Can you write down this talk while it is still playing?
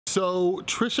So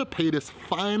Trisha Paytas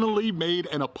finally made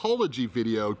an apology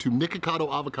video to Nikocado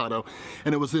Avocado,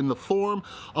 and it was in the form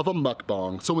of a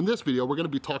mukbang. So in this video, we're gonna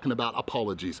be talking about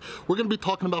apologies. We're gonna be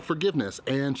talking about forgiveness,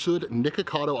 and should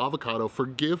Nikocado Avocado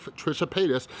forgive Trisha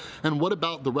Paytas, and what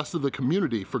about the rest of the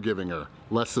community forgiving her?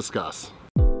 Let's discuss.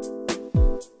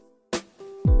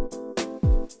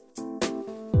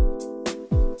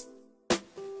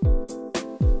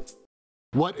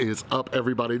 What is up,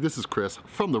 everybody? This is Chris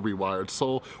from the Rewired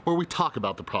Soul, where we talk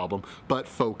about the problem, but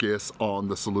focus on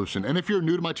the solution. And if you're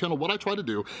new to my channel, what I try to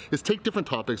do is take different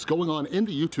topics going on in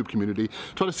the YouTube community,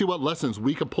 try to see what lessons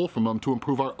we can pull from them to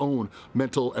improve our own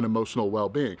mental and emotional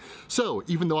well-being. So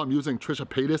even though I'm using Trisha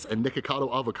Paytas and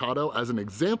Nikocado Avocado as an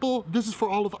example, this is for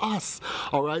all of us,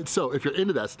 all right? So if you're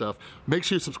into that stuff, make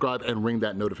sure you subscribe and ring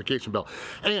that notification bell.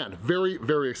 And very,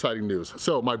 very exciting news.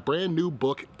 So my brand new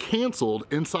book, Canceled,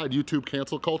 Inside YouTube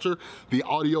Cancel Culture, the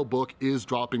audio book is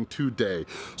dropping today.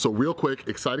 So real quick,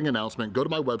 exciting announcement, go to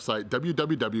my website,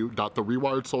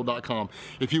 www.therewiredsoul.com.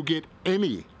 If you get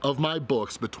any of my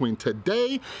books between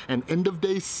today and end of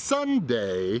day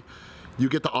Sunday, you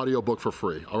get the audiobook for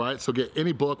free, all right? So get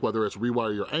any book, whether it's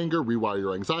Rewire Your Anger, Rewire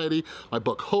Your Anxiety, my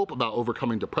book Hope, about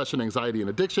overcoming depression, anxiety, and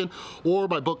addiction, or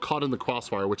my book Caught in the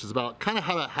Crossfire, which is about kind of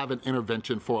how to have an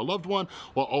intervention for a loved one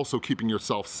while also keeping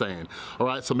yourself sane, all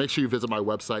right? So make sure you visit my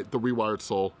website,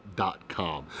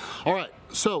 therewiredsoul.com. All right,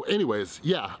 so anyways,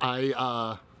 yeah,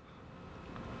 I'm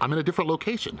in a different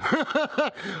location.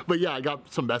 But yeah, I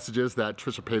got some messages that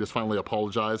Trisha Paytas finally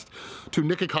apologized to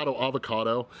Nikocado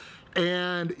Avocado.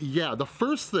 And yeah, the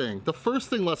first thing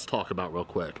let's talk about real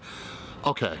quick.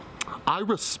 Okay, I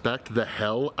respect the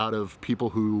hell out of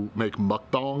people who make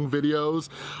mukbang videos.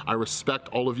 I respect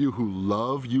all of you who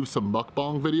love you some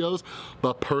mukbang videos,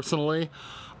 but personally,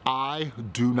 I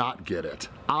do not get it.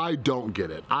 I don't get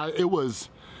it.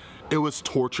 It was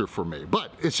torture for me,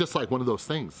 but it's just like one of those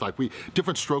things. Like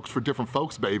different strokes for different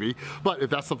folks, baby. But if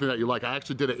that's something that you like, I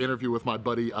actually did an interview with my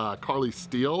buddy Carly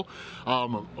Steele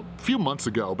a few months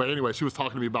ago. But anyway, she was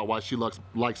talking to me about why she likes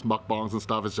mukbangs and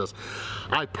stuff. It's just,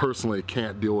 I personally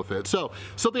can't deal with it. So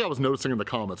something I was noticing in the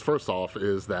comments, first off,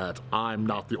 is that I'm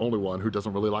not the only one who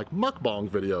doesn't really like mukbang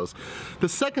videos. The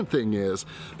second thing is,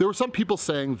 there were some people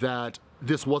saying that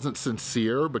this wasn't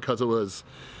sincere because it was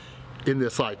in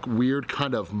this like weird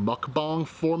kind of mukbang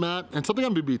format. And something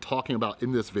I'm gonna be talking about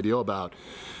in this video about,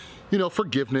 you know,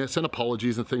 forgiveness and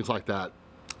apologies and things like that.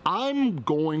 I'm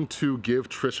going to give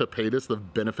Trisha Paytas the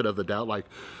benefit of the doubt. Like,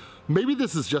 maybe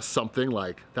this is just something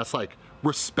like that's like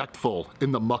respectful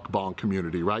in the mukbang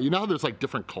community, right? You know how there's like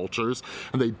different cultures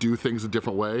and they do things a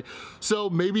different way. So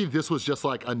maybe this was just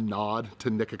like a nod to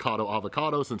Nikocado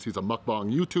Avocado, since he's a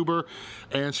mukbang YouTuber,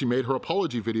 and she made her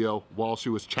apology video while she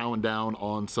was chowing down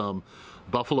on some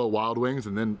Buffalo Wild Wings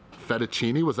and then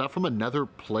fettuccine. Was that from another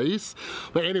place?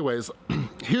 But anyways,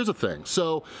 here's the thing.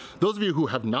 So those of you who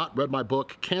have not read my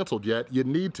book, Canceled, yet, you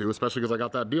need to, especially because I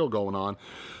got that deal going on.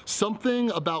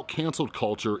 Something about canceled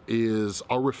culture is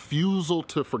a refusal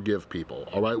to forgive people,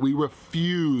 all right? We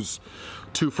refuse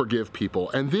to forgive people.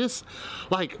 And this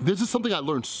is something I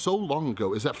learned so long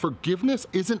ago, is that forgiveness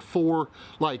isn't for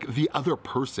like the other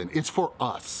person, it's for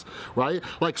us, right?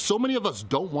 Like, so many of us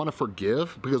don't want to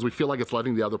forgive because we feel like it's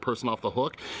letting the other person off the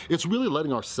hook. It's really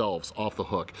letting ourselves off the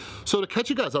hook. So to catch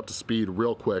you guys up to speed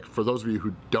real quick, for those of you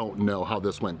who don't know how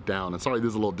this went down, and sorry this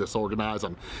is a little disorganized,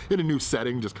 I'm in a new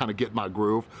setting, just kind of getting my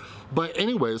groove. But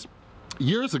anyways,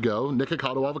 years ago,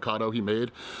 Nikocado Avocado, he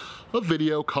made a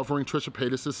video covering Trisha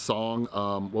Paytas' song,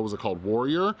 what was it called,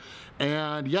 Warrior?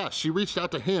 And yeah, she reached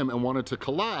out to him and wanted to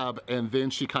collab, and then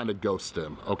she kind of ghosted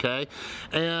him, okay?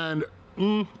 And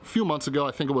a few months ago,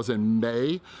 I think it was in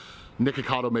May,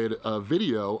 Nikocado made a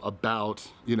video about,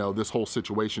 you know, this whole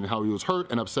situation, how he was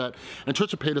hurt and upset, and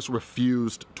Trisha Paytas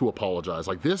refused to apologize.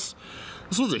 Like this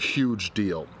was a huge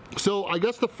deal. So I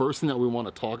guess the first thing that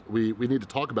we need to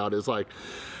talk about is like,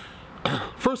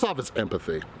 first off, it's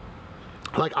empathy.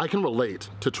 Like, I can relate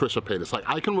to Trisha Paytas. Like,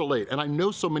 I can relate, and I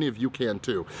know so many of you can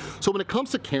too. So when it comes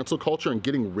to cancel culture and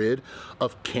getting rid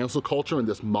of cancel culture and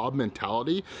this mob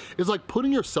mentality, is like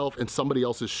putting yourself in somebody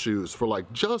else's shoes for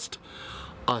like just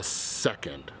a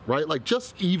second, right? Like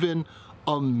just even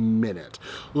a minute.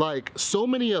 Like, so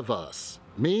many of us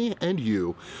me and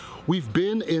you, we've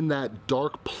been in that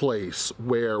dark place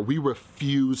where we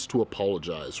refuse to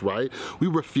apologize, right? We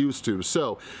refuse to.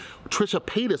 So Trisha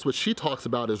Paytas, what she talks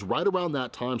about is right around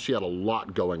that time she had a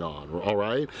lot going on, all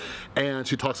right? And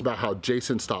she talks about how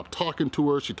Jason stopped talking to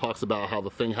her. She talks about how the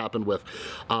thing happened with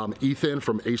Ethan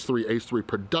from H3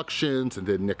 Productions, and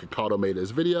then Nikocado made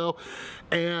his video.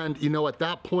 And you know, at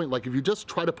that point, like if you just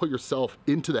try to put yourself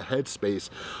into the headspace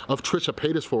of Trisha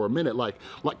Paytas for a minute, like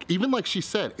even like she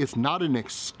said, it's not an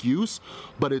excuse,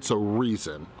 but it's a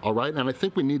reason, all right? And I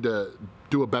think we need to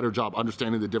do a better job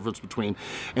understanding the difference between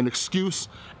an excuse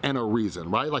and a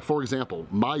reason, right? Like for example,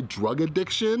 my drug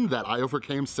addiction that I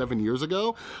overcame 7 years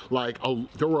ago, like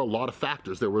there were a lot of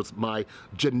factors. There was my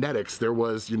genetics, there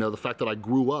was, you know, the fact that I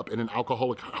grew up in an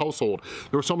alcoholic household.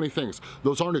 There were so many things.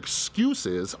 Those aren't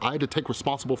excuses. I had to take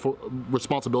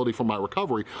responsibility for my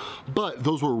recovery, but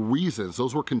those were reasons.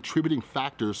 Those were contributing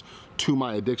factors to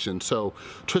my addiction. So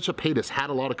Trisha Paytas had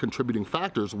a lot of contributing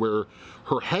factors where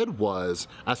her head was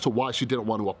as to why she didn't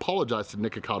want to apologize to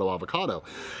Nikocado Avocado.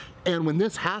 And when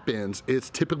this happens, it's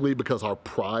typically because our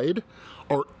pride,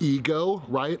 our ego,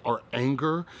 right, our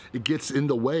anger, it gets in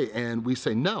the way and we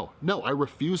say, no, I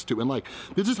refuse to. And like,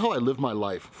 this is how I lived my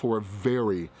life for a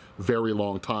very, very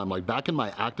long time. Like back in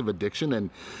my active addiction and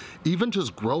even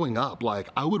just growing up, like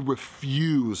I would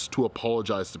refuse to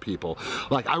apologize to people.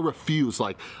 Like I refuse,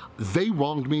 like they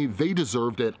wronged me, they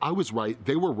deserved it, I was right,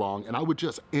 they were wrong, and I would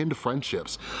just end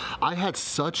friendships. I had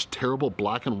such terrible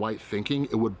black and white thinking,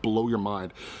 it would blow your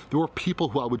mind. There were people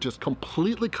who I would just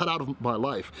completely cut out of my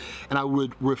life, and I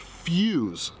would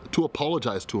refuse to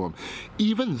apologize to them,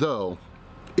 even though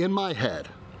in my head,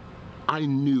 I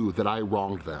knew that I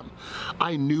wronged them.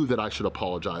 I knew that I should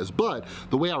apologize, but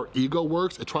the way our ego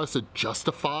works, it tries to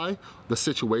justify the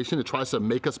situation. It tries to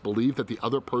make us believe that the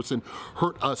other person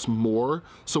hurt us more,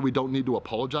 so we don't need to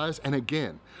apologize. And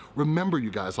again, remember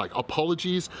you guys, like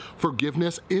apologies,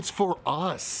 forgiveness, it's for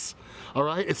us, all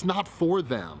right? It's not for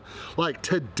them. Like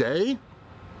today,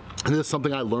 and this is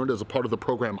something I learned as a part of the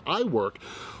program I work,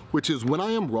 which is when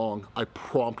I am wrong, I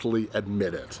promptly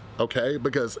admit it, okay?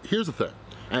 Because here's the thing,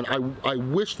 and I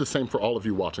wish the same for all of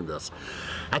you watching this.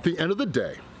 At the end of the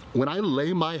day, when I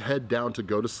lay my head down to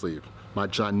go to sleep, my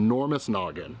ginormous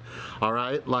noggin, all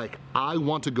right? Like, I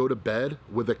want to go to bed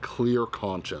with a clear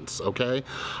conscience, okay?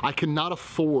 I cannot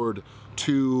afford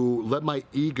to let my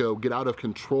ego get out of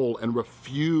control and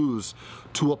refuse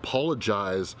to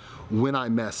apologize when I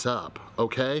mess up,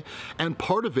 okay? And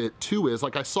part of it too is,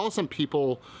 like I saw some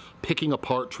people picking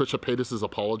apart Trisha Paytas'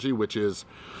 apology, which is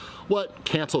what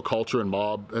cancel culture and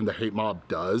mob and the hate mob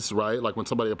does, right? Like when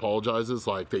somebody apologizes,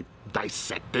 like they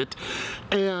dissect it.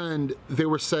 And they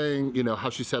were saying, you know, how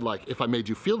she said like, if I made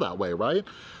you feel that way, right?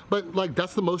 But like,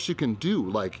 that's the most you can do.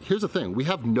 Like, here's the thing, we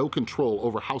have no control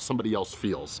over how somebody else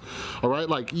feels, all right?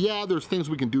 Like, yeah, there's things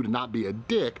we can do to not be a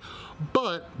dick,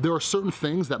 but there are certain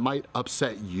things that might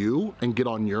upset you and get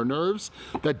on your nerves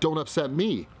that don't upset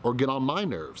me or get on my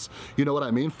nerves. You know what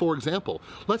I mean? For example,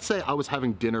 let's say I was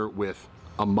having dinner with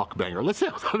a mukbanger. Let's say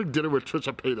I was having dinner with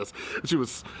Trisha Paytas and she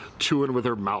was chewing with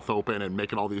her mouth open and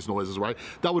making all these noises, right?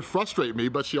 That would frustrate me,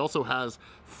 but she also has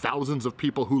thousands of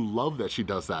people who love that she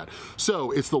does that. So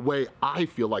it's the way I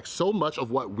feel. Like, so much of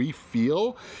what we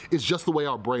feel is just the way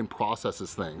our brain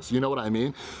processes things. You know what I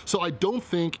mean? So I don't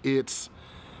think it's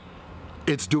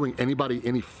doing anybody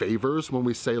any favors when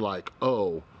we say like,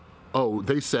 oh,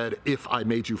 they said if I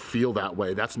made you feel that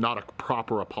way. That's not a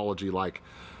proper apology. Like,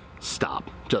 stop,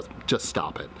 just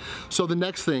stop it. So the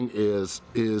next thing is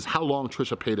how long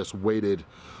Trisha Paytas waited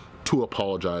to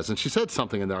apologize. And she said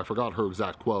something in there, I forgot her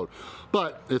exact quote,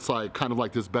 but it's like kind of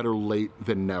like this better late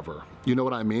than never. You know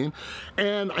what I mean?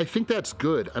 And I think that's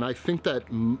good. And I think that,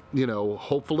 you know,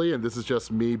 hopefully, and this is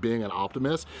just me being an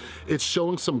optimist, it's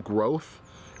showing some growth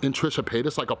in Trisha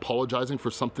Paytas, like apologizing for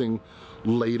something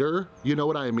later. You know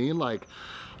what I mean? Like,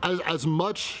 as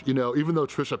much, you know, even though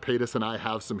Trisha Paytas and I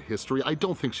have some history, I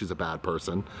don't think she's a bad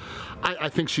person. I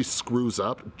think she screws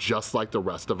up just like the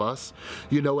rest of us.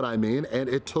 You know what I mean? And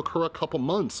it took her a couple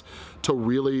months to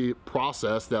really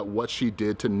process that what she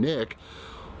did to Nick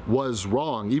was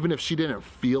wrong, even if she didn't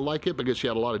feel like it, because she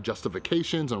had a lot of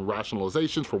justifications and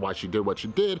rationalizations for why she did what she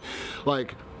did.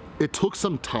 Like, it took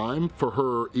some time for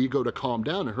her ego to calm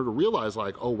down and her to realize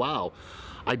like, oh wow,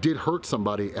 I did hurt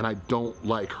somebody and I don't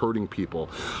like hurting people.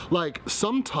 Like,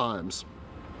 sometimes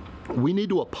we need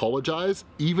to apologize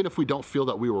even if we don't feel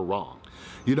that we were wrong.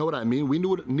 You know what I mean? We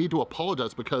need to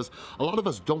apologize because a lot of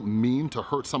us don't mean to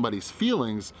hurt somebody's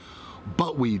feelings,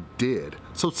 but we did.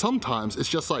 So sometimes it's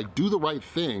just like, do the right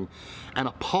thing and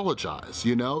apologize,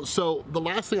 you know? So the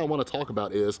last thing I wanna talk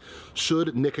about is, should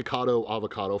Nikocado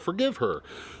Avocado forgive her?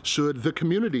 Should the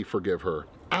community forgive her?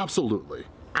 Absolutely.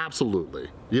 Absolutely.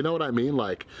 You know what I mean?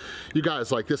 Like, you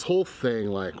guys, like this whole thing,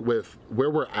 like with where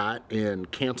we're at in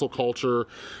cancel culture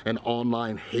and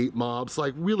online hate mobs,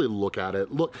 like really look at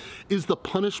it. Look, is the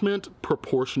punishment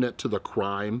proportionate to the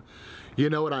crime? You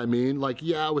know what I mean? Like,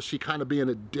 yeah, was she kind of being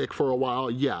a dick for a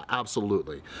while? Yeah,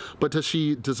 absolutely. But does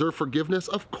she deserve forgiveness?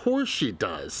 Of course she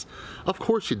does. Of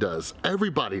course she does.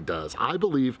 Everybody does. I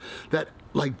believe that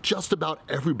like just about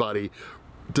everybody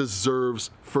deserves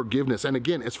forgiveness. And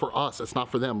again, it's for us, it's not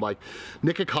for them. Like,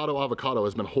 Nikocado Avocado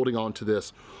has been holding on to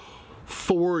this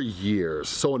for years.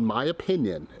 So in my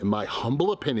opinion, in my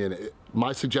humble opinion,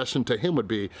 my suggestion to him would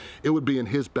be, it would be in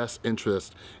his best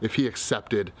interest if he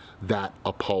accepted that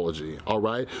apology, all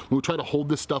right? When we try to hold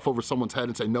this stuff over someone's head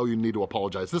and say, no, you need to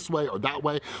apologize this way or that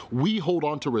way, we hold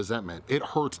on to resentment. It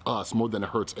hurts us more than it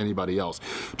hurts anybody else.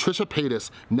 Trisha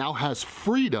Paytas now has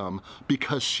freedom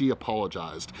because she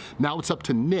apologized. Now it's up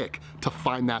to Nick to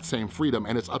find that same freedom,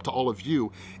 and it's up to all of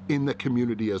you in the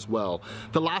community as well.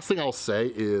 The last thing I'll say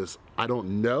is, I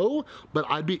don't know, but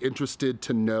I'd be interested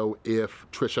to know if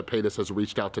Trisha Paytas has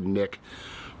reached out to Nick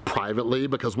privately,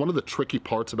 because one of the tricky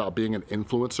parts about being an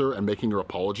influencer and making your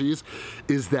apologies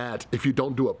is that if you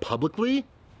don't do it publicly,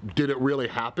 did it really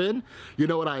happen? You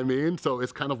know what I mean? So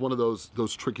it's kind of one of those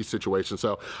tricky situations.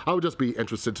 So I would just be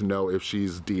interested to know if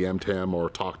she's DM'd him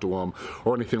or talked to him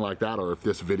or anything like that, or if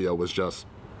this video was just,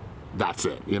 that's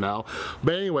it, you know?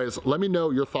 But anyways, let me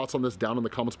know your thoughts on this down in the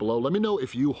comments below. Let me know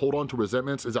if you hold on to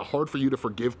resentments. Is it hard for you to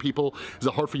forgive people? Is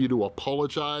it hard for you to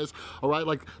apologize? All right,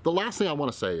 like the last thing I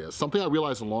wanna say is something I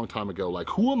realized a long time ago, like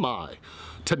who am I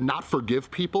to not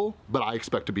forgive people, but I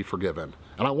expect to be forgiven?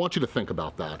 And I want you to think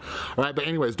about that. All right, but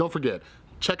anyways, don't forget,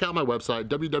 check out my website,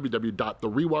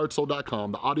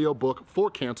 www.therewiredsoul.com. The audiobook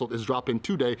for Canceled is dropping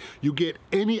today. You get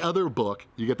any other book,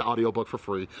 you get the audiobook for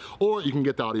free, or you can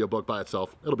get the audiobook by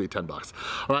itself. It'll be 10 bucks.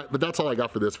 All right, but that's all I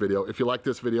got for this video. If you like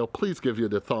this video, please give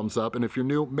it a thumbs up. And if you're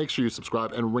new, make sure you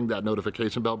subscribe and ring that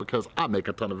notification bell, because I make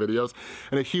a ton of videos.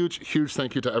 And a huge, huge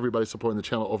thank you to everybody supporting the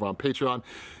channel over on Patreon.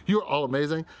 You're all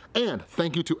amazing. And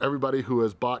thank you to everybody who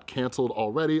has bought Canceled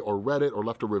already or read it or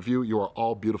left a review. You are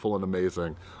all beautiful and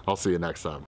amazing. I'll see you next time.